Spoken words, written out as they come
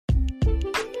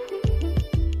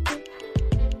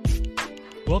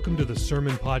Welcome to the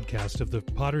Sermon Podcast of the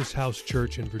Potter's House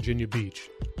Church in Virginia Beach,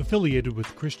 affiliated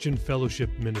with Christian Fellowship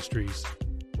Ministries.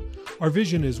 Our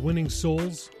vision is winning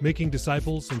souls, making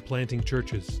disciples, and planting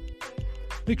churches.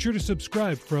 Make sure to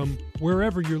subscribe from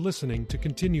wherever you're listening to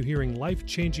continue hearing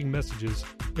life-changing messages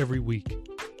every week.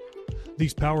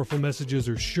 These powerful messages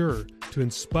are sure to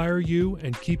inspire you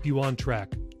and keep you on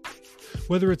track.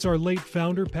 Whether it's our late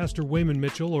founder, Pastor Wayman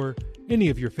Mitchell, or any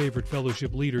of your favorite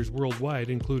fellowship leaders worldwide,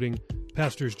 including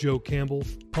Pastors Joe Campbell,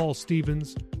 Paul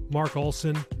Stevens, Mark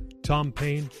Olson, Tom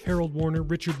Payne, Harold Warner,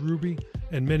 Richard Ruby,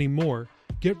 and many more,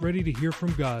 get ready to hear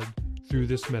from God through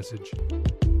this message.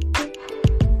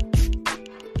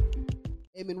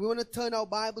 Amen. We want to turn our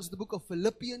Bibles to the book of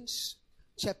Philippians,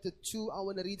 chapter 2. I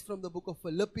want to read from the book of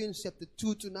Philippians, chapter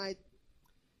 2 tonight.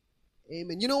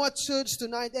 Amen. You know what, church,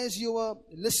 tonight as you are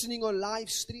listening on live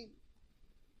stream,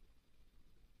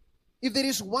 if there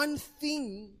is one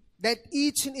thing that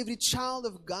each and every child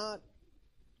of God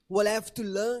will have to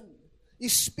learn,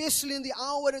 especially in the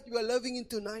hour that we are living in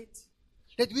tonight,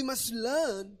 that we must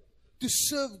learn to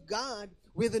serve God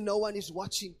whether no one is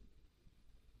watching.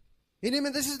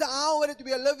 Amen. This is the hour that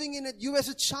we are living in, that you as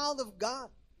a child of God,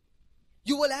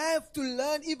 you will have to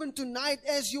learn even tonight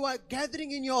as you are gathering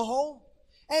in your home,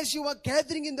 as you are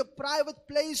gathering in the private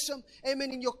place, amen,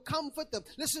 in your comfort.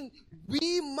 Listen,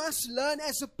 we must learn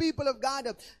as a people of God.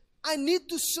 I need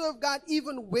to serve God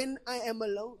even when I am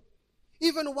alone.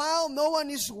 Even while no one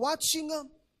is watching.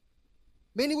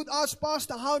 Many would ask,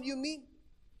 Pastor, how do you mean?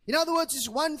 In other words, it's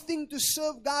one thing to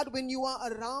serve God when you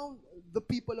are around the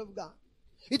people of God.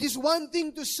 It is one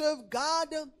thing to serve God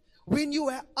when you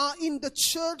are in the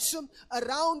church,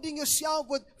 surrounding yourself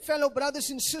with fellow brothers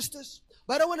and sisters.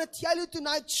 But I want to tell you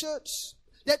tonight, church,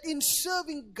 that in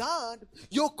serving God,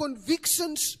 your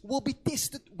convictions will be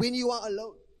tested when you are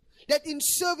alone. That in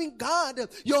serving God,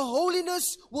 your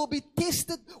holiness will be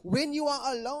tested when you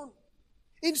are alone.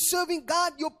 In serving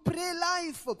God, your prayer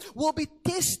life will be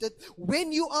tested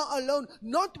when you are alone,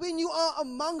 not when you are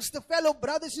amongst the fellow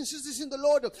brothers and sisters in the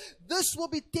Lord. This will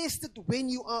be tested when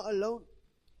you are alone.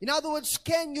 In other words,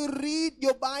 can you read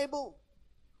your Bible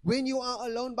when you are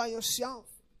alone by yourself?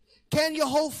 Can you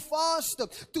hold fast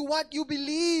to what you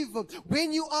believe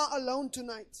when you are alone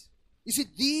tonight? You see,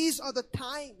 these are the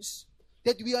times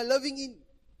that we are living in,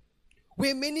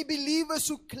 where many believers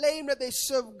who claim that they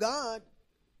serve God,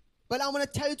 but I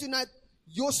want to tell you tonight,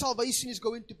 your salvation is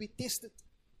going to be tested.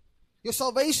 Your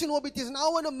salvation will be tested. And I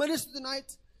want to minister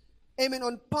tonight, amen,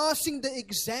 on passing the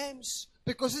exams,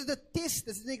 because it's the test,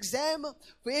 it's an exam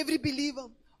for every believer.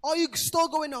 Are you still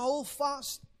going to hold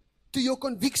fast to your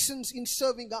convictions in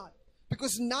serving God?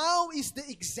 Because now is the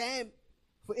exam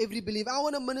for every believer. I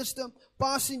want to minister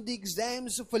passing the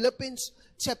exams of Philippians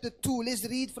chapter 2. Let's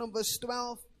read from verse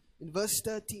 12 and verse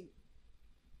 13.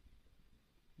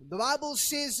 The Bible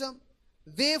says,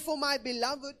 therefore, my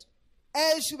beloved,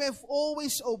 as you have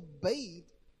always obeyed,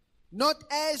 not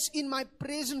as in my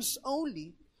presence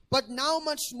only, but now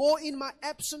much more in my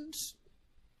absence,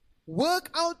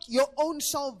 work out your own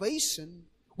salvation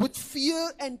with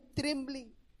fear and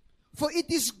trembling. For it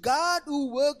is God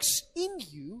who works in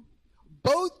you,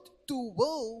 both to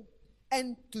will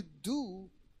and to do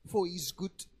for His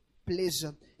good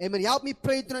pleasure. Amen. Help me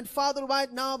pray tonight, Father,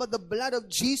 right now by the blood of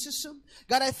Jesus.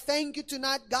 God, I thank you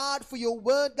tonight, God, for your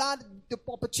word, God, the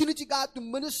opportunity, God, to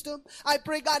minister. I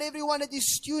pray, God, everyone that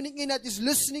is tuning in, that is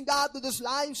listening, God, to this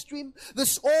live stream,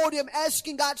 this audio, I'm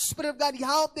asking, God, Spirit of God,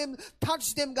 help them,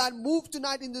 touch them, God, move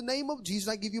tonight in the name of Jesus.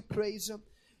 I give you praise.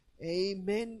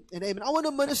 Amen and amen. I want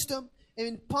to minister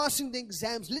in passing the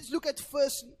exams. Let's look at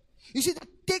firstly, you see the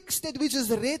text that we just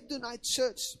read tonight,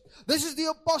 church. This is the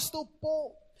Apostle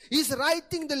Paul. He's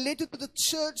writing the letter to the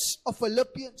church of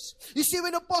Philippians. You see,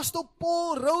 when Apostle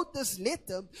Paul wrote this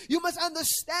letter, you must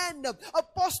understand,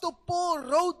 Apostle Paul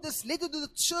wrote this letter to the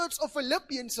church of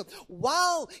Philippians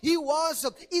while he was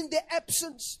in their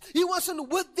absence. He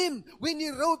wasn't with them when he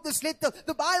wrote this letter.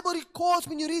 The Bible records,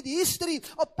 when you read history,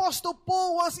 Apostle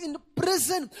Paul was in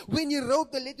prison when he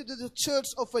wrote the letter to the church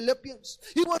of Philippians.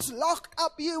 He was locked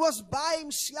up. He was by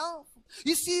himself.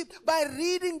 You see, by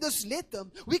reading this letter,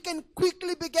 we can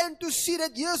quickly begin to see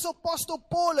that here's Apostle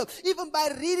Paul. Even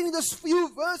by reading these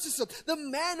few verses, the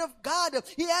man of God,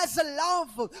 he has a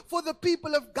love for the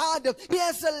people of God. He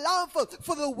has a love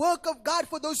for the work of God,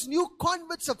 for those new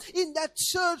converts in that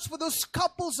church, for those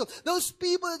couples, those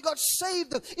people that got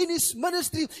saved in his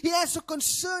ministry. He has a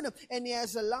concern and he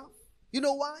has a love. You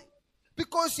know why?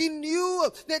 Because he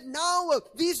knew that now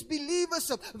these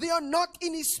believers, they are not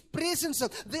in his presence,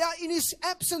 they are in his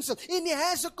absence. And he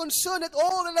has a concern that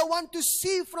all that I want to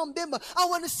see from them, I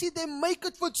want to see them make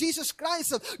it for Jesus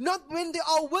Christ. Not when they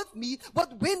are with me,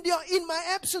 but when they are in my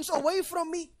absence, away from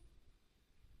me.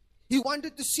 He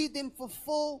wanted to see them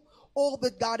fulfill all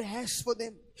that God has for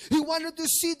them. He wanted to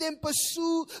see them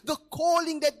pursue the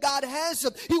calling that God has.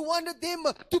 He wanted them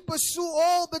to pursue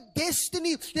all the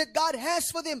destiny that God has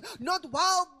for them. Not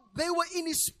while they were in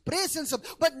his presence,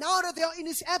 but now that they are in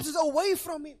his absence, away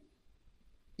from him.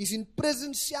 He's in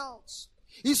prison cells.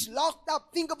 He's locked up.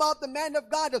 Think about the man of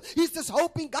God. He's just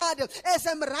hoping, God, as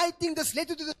I'm writing this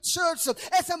letter to the church,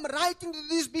 as I'm writing to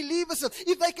these believers,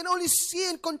 if they can only see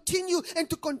and continue and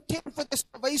to contend for their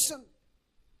salvation.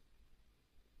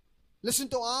 Listen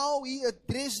to how he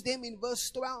addressed them in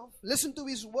verse 12. Listen to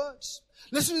his words.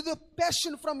 Listen to the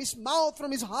passion from his mouth,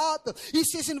 from his heart. He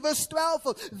says in verse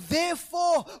 12,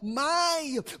 therefore,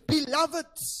 my beloved.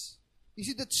 You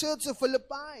see, the church of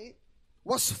Philippi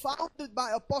was founded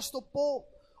by Apostle Paul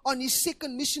on his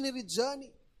second missionary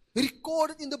journey.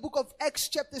 Recorded in the book of Acts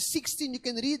chapter 16. You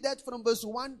can read that from verse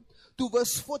 1 to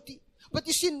verse 40. But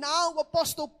you see, now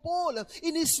Apostle Paul,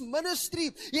 in his ministry,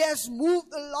 he has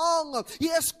moved along. He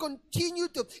has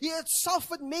continued. He has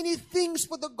suffered many things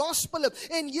for the gospel.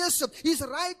 And yes, he's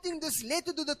writing this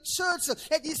letter to the church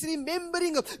that he's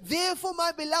remembering. Therefore,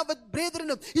 my beloved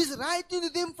brethren, he's writing to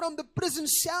them from the prison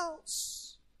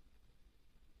cells.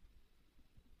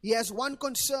 He has one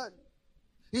concern.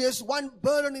 He has one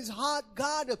burden in his heart,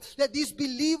 God, that these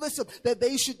believers, that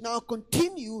they should now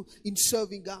continue in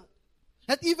serving God.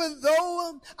 That even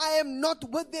though I am not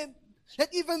with them, that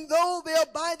even though they are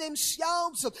by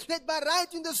themselves, that by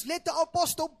writing this letter,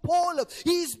 Apostle Paul,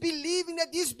 he is believing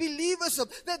that these believers,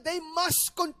 that they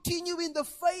must continue in the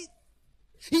faith.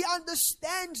 He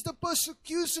understands the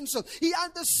persecutions. He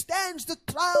understands the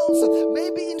trials.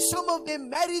 Maybe in some of their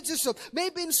marriages.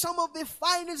 Maybe in some of their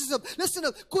finances. Listen,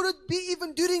 could it be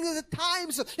even during the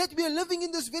times that we are living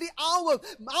in this very hour?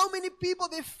 How many people,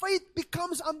 their faith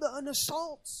becomes under an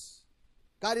assault?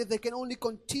 God, if they can only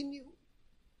continue,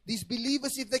 these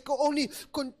believers, if they can only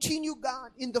continue,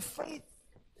 God, in the faith,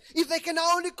 if they can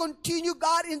only continue,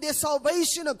 God, in their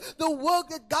salvation, the work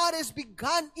that God has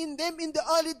begun in them in the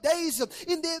early days,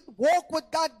 in their walk with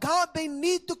God, God, they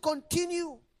need to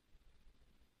continue.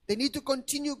 They need to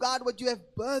continue, God, what you have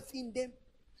birthed in them.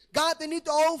 God, they need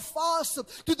to hold fast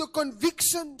to the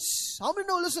convictions. How many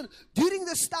know, listen, during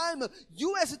this time,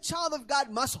 you as a child of God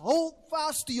must hold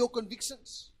fast to your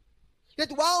convictions. That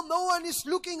while no one is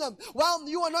looking, while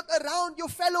you are not around your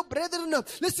fellow brethren,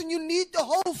 listen, you need to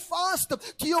hold fast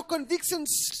to your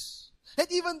convictions. That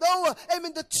even though,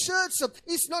 the church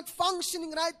is not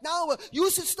functioning right now, you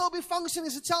should still be functioning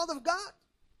as a child of God.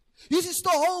 You should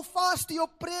still hold fast to your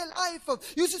prayer life.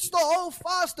 You should still hold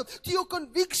fast to your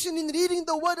conviction in reading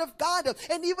the Word of God.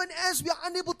 And even as we are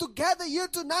unable to gather here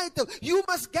tonight, you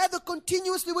must gather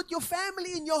continuously with your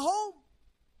family in your home.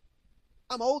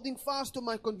 I'm holding fast to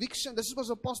my conviction. This was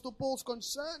Apostle Paul's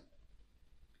concern.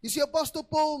 You see, Apostle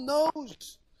Paul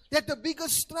knows that the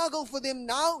biggest struggle for them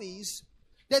now is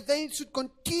that they should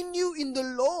continue in the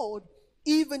Lord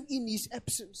even in his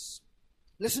absence.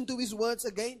 Listen to his words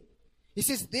again. He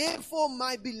says, therefore,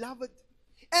 my beloved,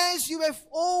 as you have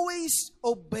always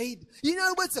obeyed. In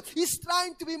other words, he's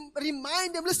trying to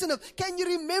remind them, listen, can you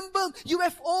remember you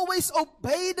have always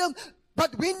obeyed them?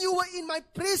 But when you were in my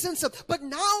presence, but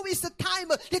now is the time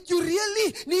that you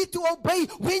really need to obey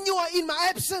when you are in my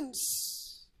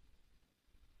absence.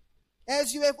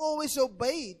 As you have always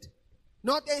obeyed,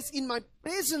 not as in my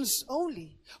presence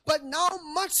only, but now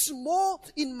much more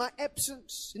in my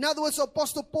absence. In other words,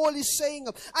 Apostle Paul is saying,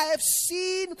 I have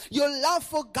seen your love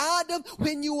for God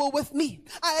when you were with me.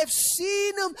 I have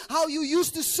seen how you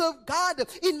used to serve God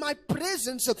in my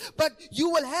presence, but you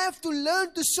will have to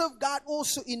learn to serve God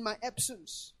also in my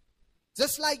absence.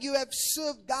 Just like you have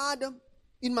served God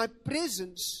in my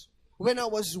presence when I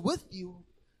was with you,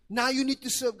 now you need to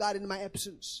serve God in my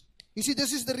absence. You see,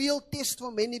 this is the real test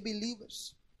for many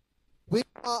believers. When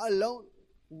you are alone,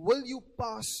 will you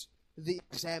pass the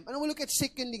exam? And I will look at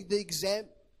secondly, the exam.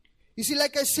 You see,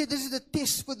 like I said, this is the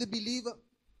test for the believer.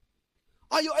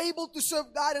 Are you able to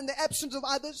serve God in the absence of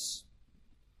others?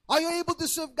 Are you able to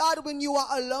serve God when you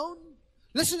are alone?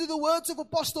 Listen to the words of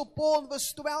Apostle Paul in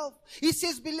verse 12. He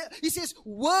says,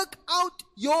 work out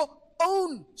your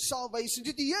own salvation.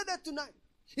 Did you hear that tonight?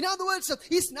 In other words,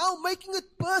 he's now making it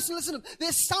personal. Listen,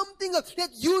 there's something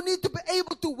that you need to be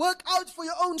able to work out for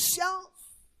your own self.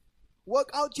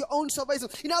 Work out your own salvation.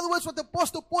 In other words, what the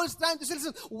Apostle Paul is trying to say,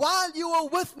 listen, while you were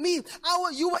with me,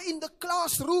 you were in the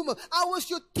classroom, I was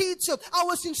your teacher, I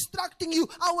was instructing you,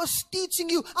 I was teaching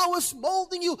you, I was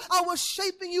molding you, I was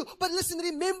shaping you. But listen,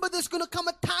 remember there's going to come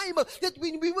a time that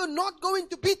we were not going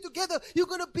to be together. You're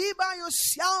going to be by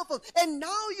yourself. And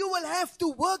now you will have to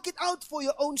work it out for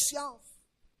your own self.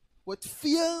 With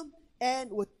fear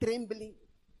and with trembling.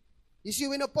 You see,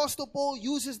 when Apostle Paul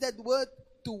uses that word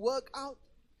to work out,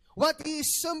 what he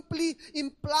is simply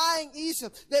implying is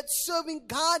that serving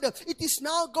God, it is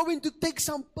now going to take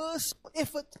some personal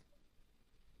effort.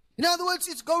 In other words,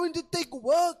 it's going to take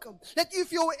work. That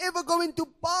if you're ever going to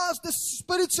pass the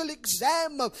spiritual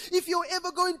exam, if you're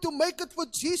ever going to make it for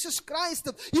Jesus Christ,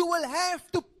 you will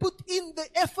have to put in the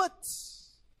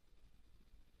efforts.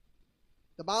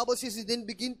 The Bible says he then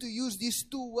begin to use these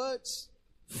two words,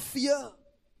 fear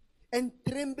and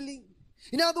trembling.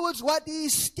 In other words, what he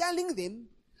is telling them,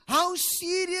 how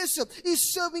serious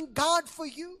is serving God for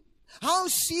you? How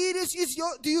serious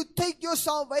do you take your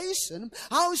salvation?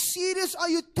 How serious are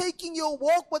you taking your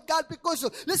walk with God? Because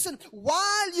listen,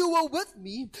 while you were with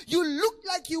me, you looked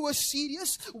like you were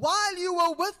serious. While you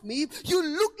were with me, you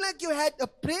looked like you had a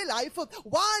prayer life.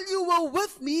 While you were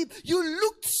with me, you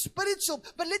looked spiritual.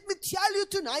 But let me tell you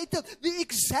tonight, the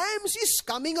exams is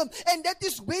coming, and that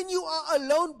is when you are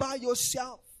alone by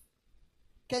yourself.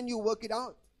 Can you work it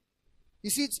out? You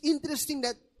see, it's interesting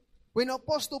that when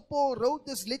Apostle Paul wrote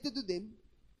this letter to them,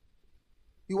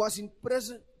 he was in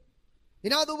prison.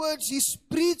 In other words, he's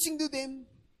preaching to them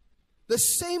the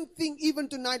same thing even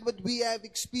tonight what we have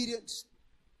experienced.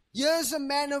 Here's a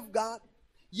man of God.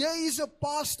 Here is a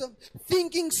pastor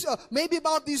thinking maybe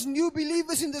about these new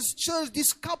believers in this church,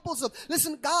 these couples.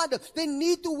 Listen, God, they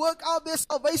need to work out their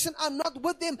salvation. I'm not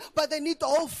with them, but they need to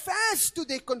hold fast to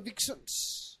their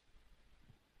convictions.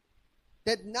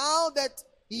 That now that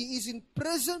he is in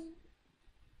prison,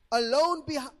 alone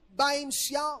by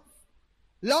himself,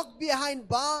 locked behind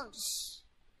bars,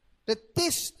 the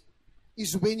test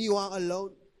is when you are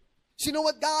alone. So you know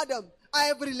what, God? I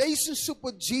have a relationship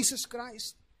with Jesus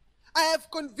Christ. I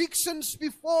have convictions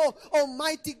before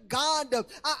Almighty God.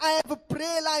 I have a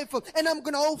prayer life, and I'm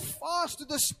going to hold fast to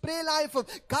this prayer life.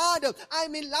 God,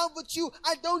 I'm in love with you.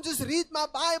 I don't just read my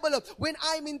Bible when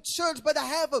I'm in church, but I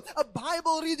have a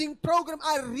Bible reading program.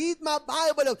 I read my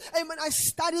Bible. Amen. I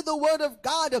study the Word of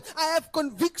God. I have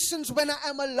convictions when I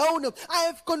am alone. I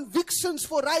have convictions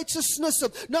for righteousness,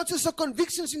 not just the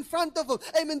convictions in front of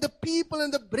the people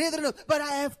and the brethren, but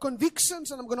I have convictions,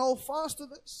 and I'm going to hold fast to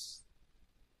this.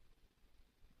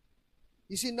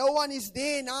 You see, no one is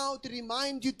there now to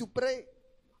remind you to pray,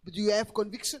 but you have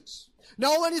convictions.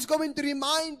 No one is going to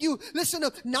remind you, listen,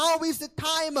 now is the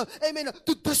time,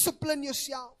 to discipline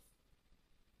yourself.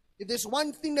 If there's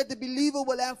one thing that the believer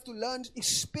will have to learn,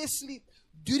 especially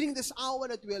during this hour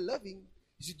that we are living,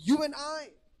 is that you and I,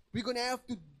 we're going to have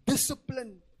to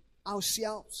discipline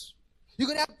ourselves. You're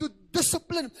going to have to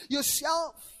discipline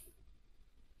yourself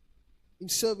in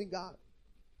serving God.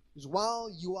 Because while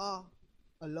you are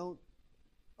alone.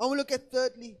 I want to look at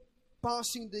thirdly,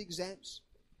 passing the exams.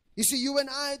 You see, you and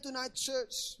I tonight,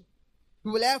 church,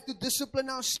 we will have to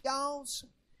discipline ourselves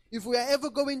if we are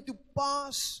ever going to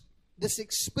pass this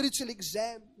spiritual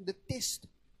exam, the test.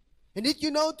 And did you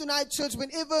know tonight, church,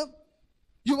 whenever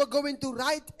you are going to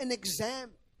write an exam,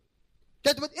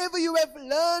 that whatever you have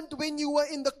learned when you were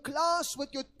in the class with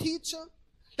your teacher,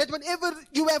 that whatever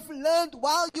you have learned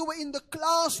while you were in the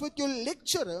class with your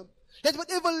lecturer, that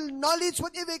whatever knowledge,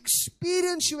 whatever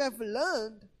experience you have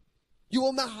learned, you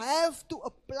will have to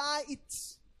apply it.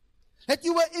 That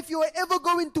if you are ever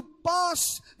going to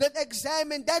pass that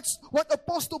exam, and that's what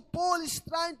Apostle Paul is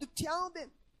trying to tell them.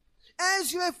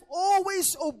 As you have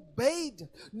always obeyed,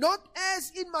 not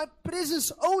as in my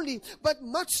presence only, but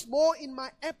much more in my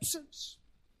absence.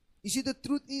 You see, the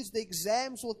truth is the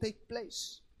exams will take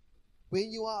place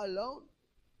when you are alone.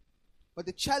 But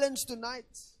the challenge tonight,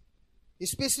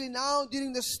 especially now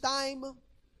during this time,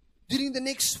 during the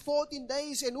next 14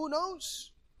 days, and who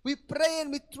knows, we pray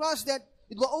and we trust that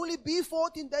it will only be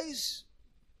 14 days.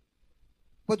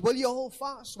 But will you hold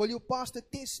fast? Will you pass the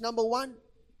test? Number one,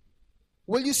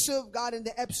 will you serve God in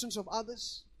the absence of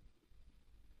others?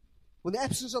 In the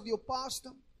absence of your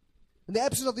pastor? In the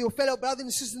absence of your fellow brothers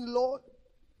and sisters in the Lord?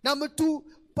 Number two,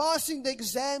 passing the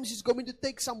exams is going to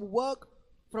take some work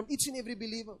from each and every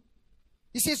believer.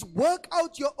 He says, work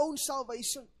out your own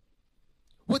salvation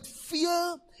with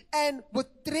fear and with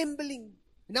trembling.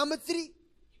 Number three,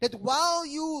 that while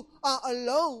you are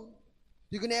alone,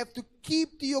 you're going to have to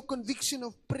keep to your conviction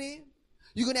of prayer.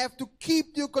 You're going to have to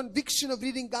keep to your conviction of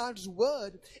reading God's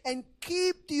Word and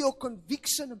keep to your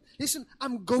conviction of, listen,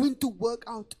 I'm going to work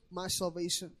out my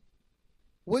salvation.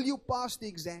 Will you pass the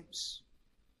exams?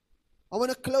 I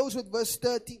want to close with verse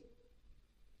 30.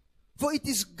 For it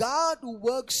is God who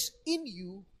works in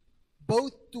you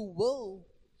both to will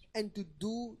and to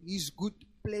do His good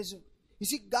pleasure. You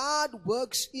see, God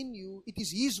works in you. It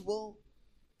is His will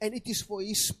and it is for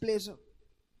His pleasure.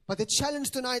 But the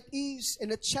challenge tonight is,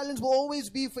 and the challenge will always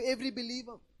be for every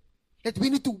believer, that we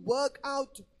need to work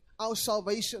out our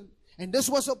salvation. And this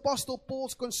was Apostle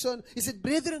Paul's concern. He said,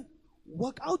 brethren,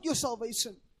 work out your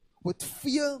salvation with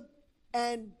fear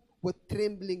and with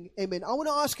trembling. Amen. I want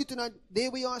to ask you tonight,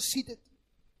 there we are seated.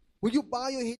 Will you bow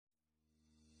your head?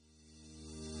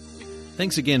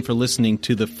 Thanks again for listening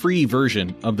to the free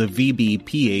version of the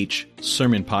VBPH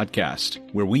Sermon Podcast,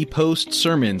 where we post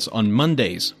sermons on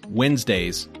Mondays,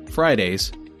 Wednesdays,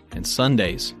 Fridays, and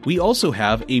Sundays. We also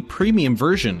have a premium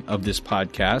version of this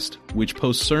podcast, which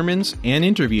posts sermons and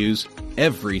interviews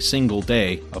every single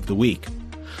day of the week.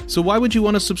 So why would you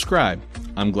want to subscribe?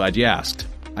 I'm glad you asked.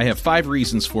 I have 5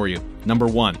 reasons for you. Number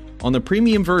 1, on the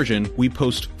premium version, we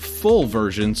post full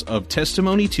versions of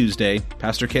Testimony Tuesday,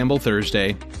 Pastor Campbell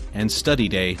Thursday, and Study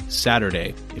Day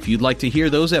Saturday. If you'd like to hear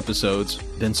those episodes,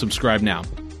 then subscribe now.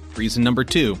 Reason number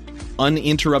 2,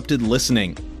 uninterrupted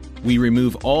listening. We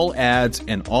remove all ads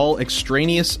and all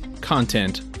extraneous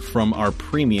content from our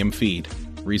premium feed.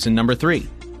 Reason number 3,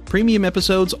 premium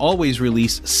episodes always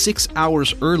release 6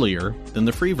 hours earlier than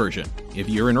the free version. If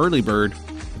you're an early bird,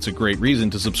 it's a great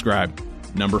reason to subscribe.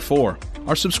 Number 4,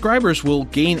 our subscribers will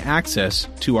gain access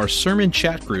to our sermon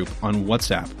chat group on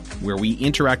WhatsApp, where we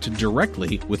interact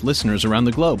directly with listeners around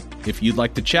the globe. If you'd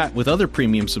like to chat with other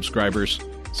premium subscribers,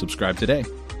 subscribe today.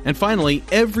 And finally,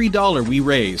 every dollar we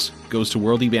raise goes to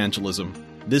world evangelism.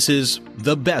 This is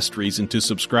the best reason to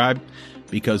subscribe,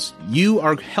 because you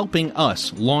are helping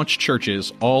us launch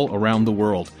churches all around the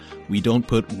world. We don't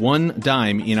put one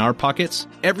dime in our pockets.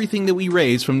 Everything that we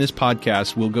raise from this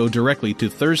podcast will go directly to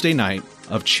Thursday night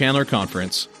of Chandler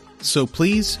Conference. So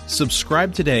please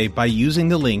subscribe today by using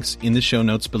the links in the show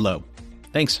notes below.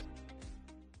 Thanks.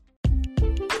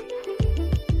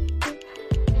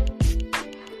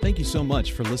 Thank you so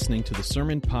much for listening to the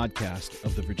Sermon Podcast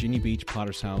of the Virginia Beach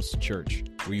Potter's House Church.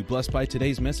 Were you blessed by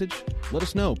today's message? Let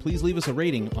us know. Please leave us a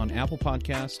rating on Apple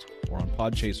Podcast or on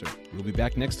Podchaser. We'll be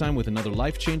back next time with another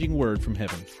life-changing word from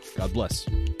heaven. God bless.